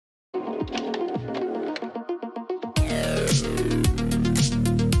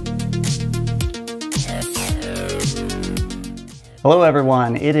Hello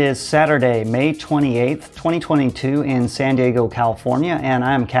everyone, it is Saturday, May 28th, 2022 in San Diego, California, and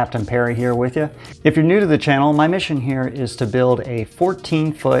I'm Captain Perry here with you. If you're new to the channel, my mission here is to build a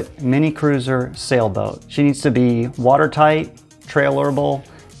 14-foot mini cruiser sailboat. She needs to be watertight, trailerable,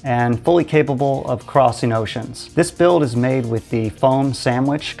 and fully capable of crossing oceans. This build is made with the foam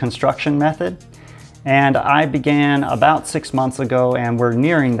sandwich construction method, and I began about 6 months ago, and we're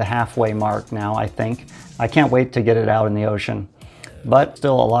nearing the halfway mark now, I think. I can't wait to get it out in the ocean, but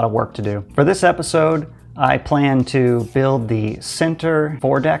still a lot of work to do. For this episode, I plan to build the center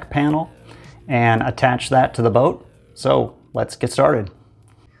foredeck panel and attach that to the boat. So let's get started.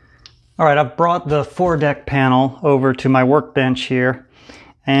 All right, I've brought the foredeck panel over to my workbench here,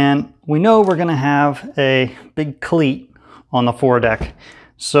 and we know we're gonna have a big cleat on the foredeck.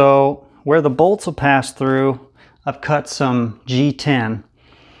 So where the bolts will pass through, I've cut some G10,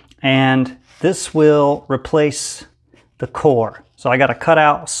 and this will replace the core. So I got to cut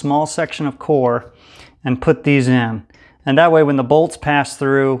out a small section of core and put these in. And that way when the bolts pass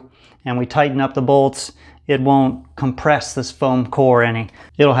through and we tighten up the bolts, it won't compress this foam core any.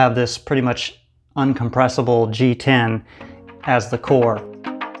 It'll have this pretty much uncompressible G10 as the core.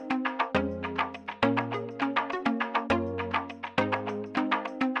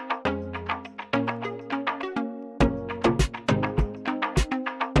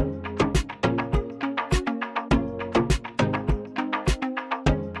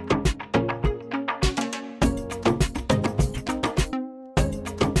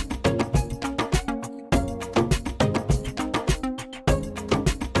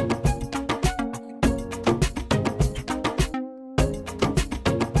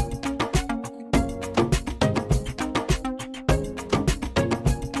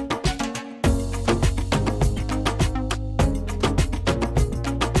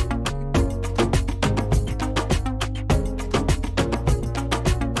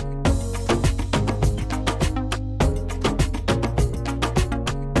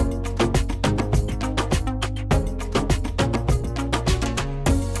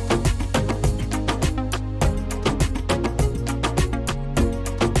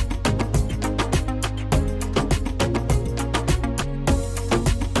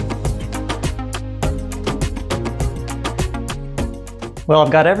 Well,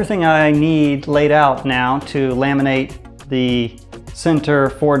 I've got everything I need laid out now to laminate the center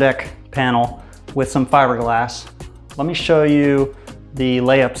foredeck panel with some fiberglass. Let me show you the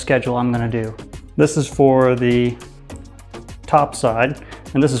layup schedule I'm going to do. This is for the top side,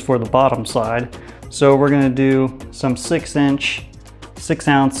 and this is for the bottom side. So we're going to do some 6-inch,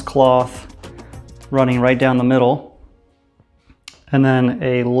 6-ounce cloth running right down the middle, and then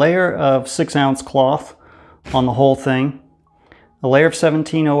a layer of 6-ounce cloth on the whole thing, a layer of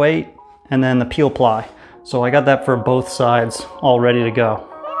 1708, and then the peel ply. So I got that for both sides all ready to go.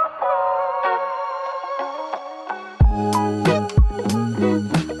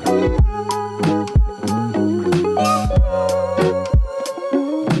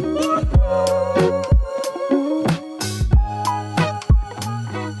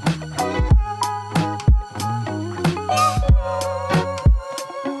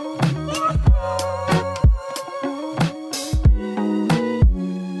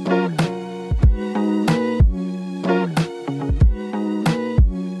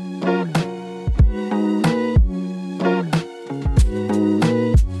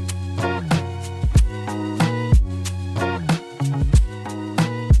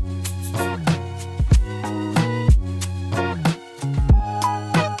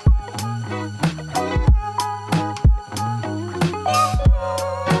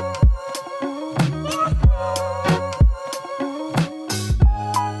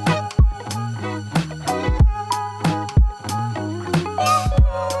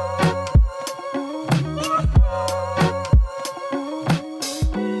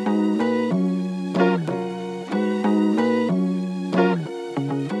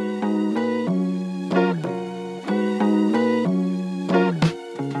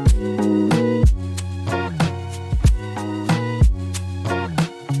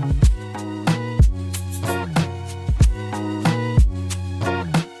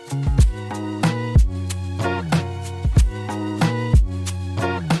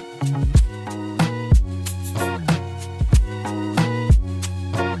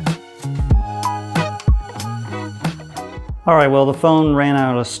 All right, well, the phone ran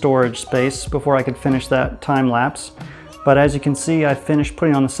out of storage space before I could finish that time lapse. But as you can see, I finished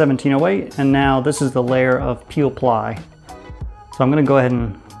putting on the 1708, and now this is the layer of peel ply. So I'm gonna go ahead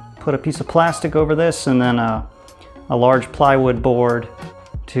and put a piece of plastic over this and then a large plywood board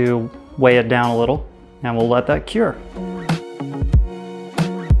to weigh it down a little, and we'll let that cure.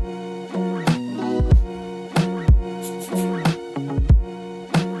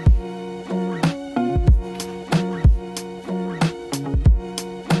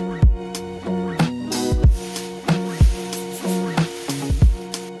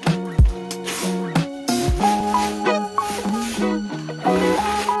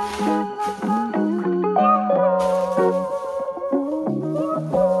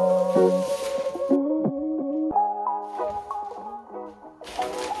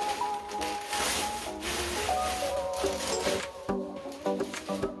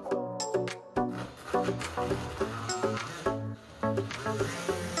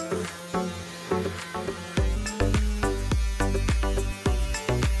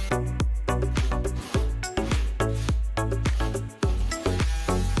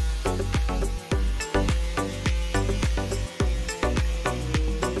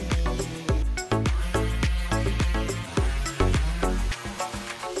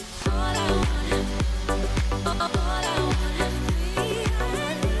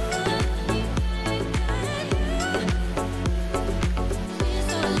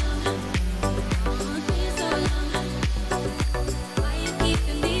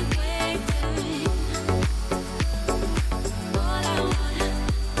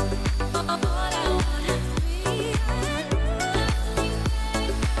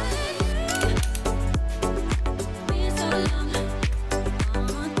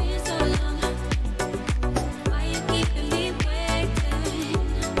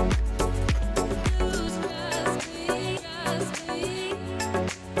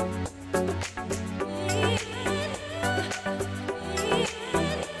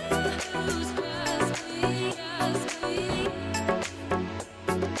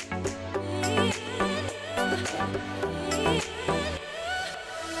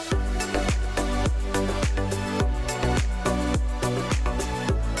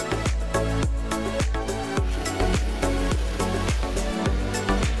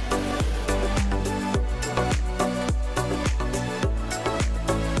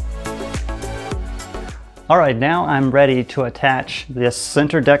 All right, now I'm ready to attach this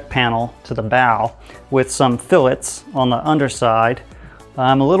center deck panel to the bow with some fillets on the underside.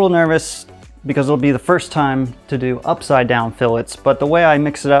 I'm a little nervous because it'll be the first time to do upside down fillets, but the way I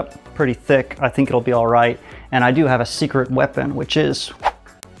mix it up pretty thick, I think it'll be all right. And I do have a secret weapon, which is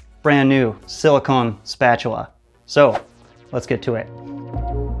brand new silicone spatula. So let's get to it.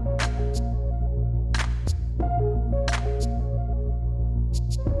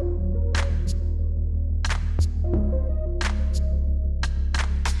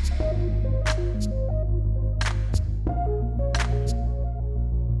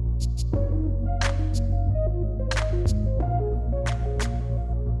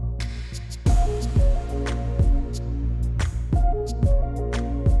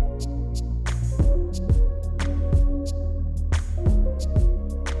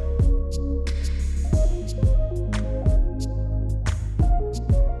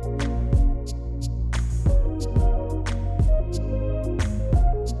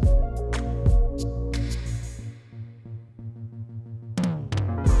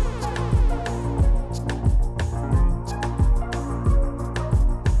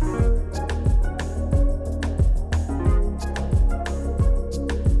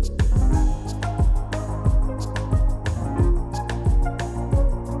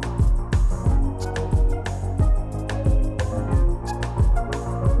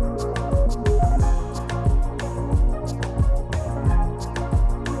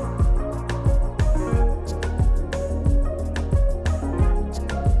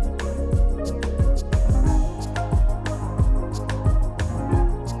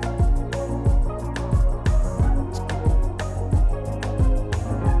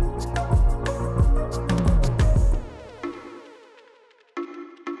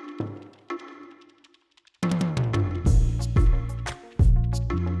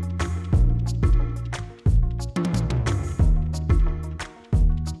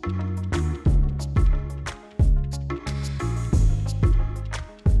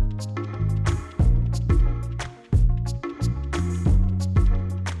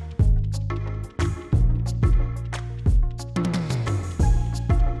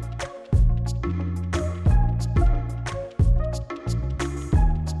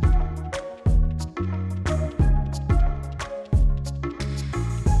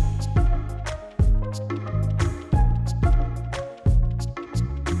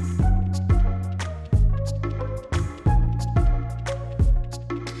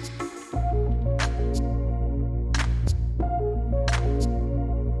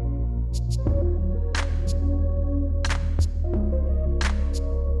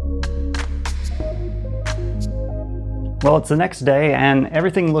 Well, it's the next day and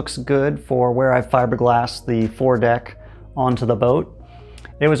everything looks good for where I fiberglassed the foredeck onto the boat.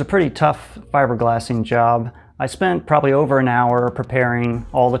 It was a pretty tough fiberglassing job. I spent probably over an hour preparing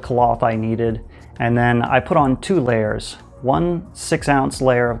all the cloth I needed, and then I put on 2 layers, one 6-ounce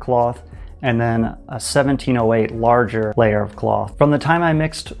layer of cloth and then a 1708 larger layer of cloth. From the time I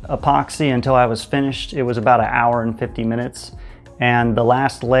mixed epoxy until I was finished, it was about an hour and 50 minutes. And the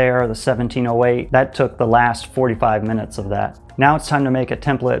last layer, the 1708, that took the last 45 minutes of that. Now it's time to make a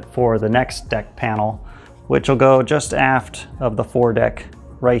template for the next deck panel, which will go just aft of the foredeck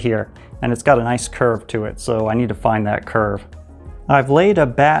right here. And it's got a nice curve to it, so I need to find that curve. I've laid a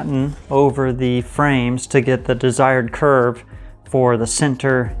batten over the frames to get the desired curve for the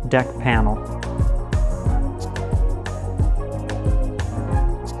center deck panel.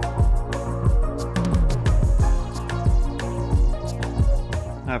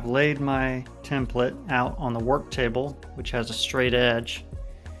 I've laid my template out on the work table, which has a straight edge,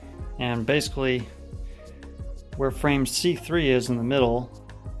 and basically where frame C3 is in the middle,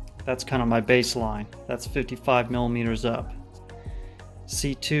 that's kind of my baseline. That's 55 millimeters up.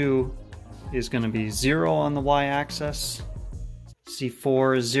 C2 is going to be 0 on the y-axis,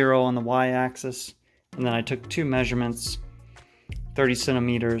 C4 is 0 on the y-axis, and then I took 2 measurements, 30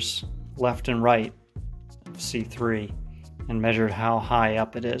 centimeters left and right of C3, and measured how high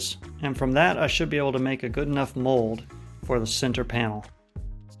up it is. And from that I should be able to make a good enough mold for the center panel.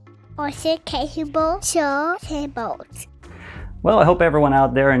 Sailboat. Well, I hope everyone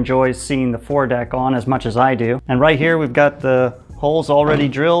out there enjoys seeing the foredeck on as much as I do. And right here we've got the holes already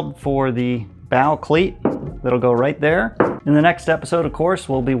drilled for the bow cleat that'll go right there. In the next episode, of course,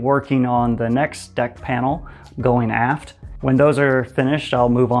 we'll be working on the next deck panel going aft. When those are finished, I'll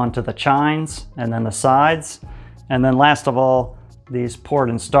move on to the chines and then the sides. And then last of all, these port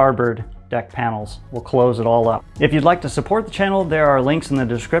and starboard deck panels will close it all up. If you'd like to support the channel, there are links in the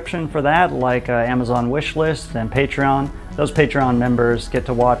description for that, like Amazon wishlist and Patreon. Those Patreon members get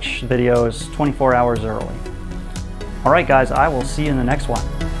to watch videos 24 hours early. All right, guys, I will see you in the next one.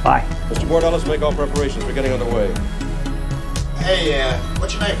 Bye. Mr. Wardell, let's make all preparations. We're getting underway. Hey,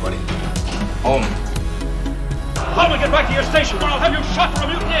 what's your name, buddy? Home. Home and get back to your station, or I'll have you shot from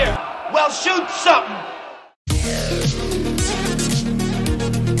mutineer! Well, shoot something!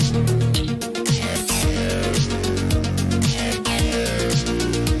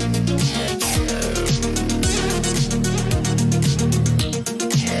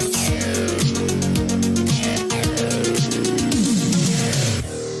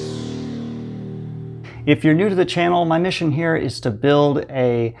 If you're new to the channel, my mission here is to build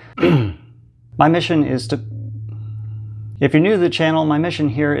a... If you're new to the channel, my mission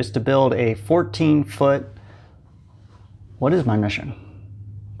here is to build a 14-foot... What is my mission?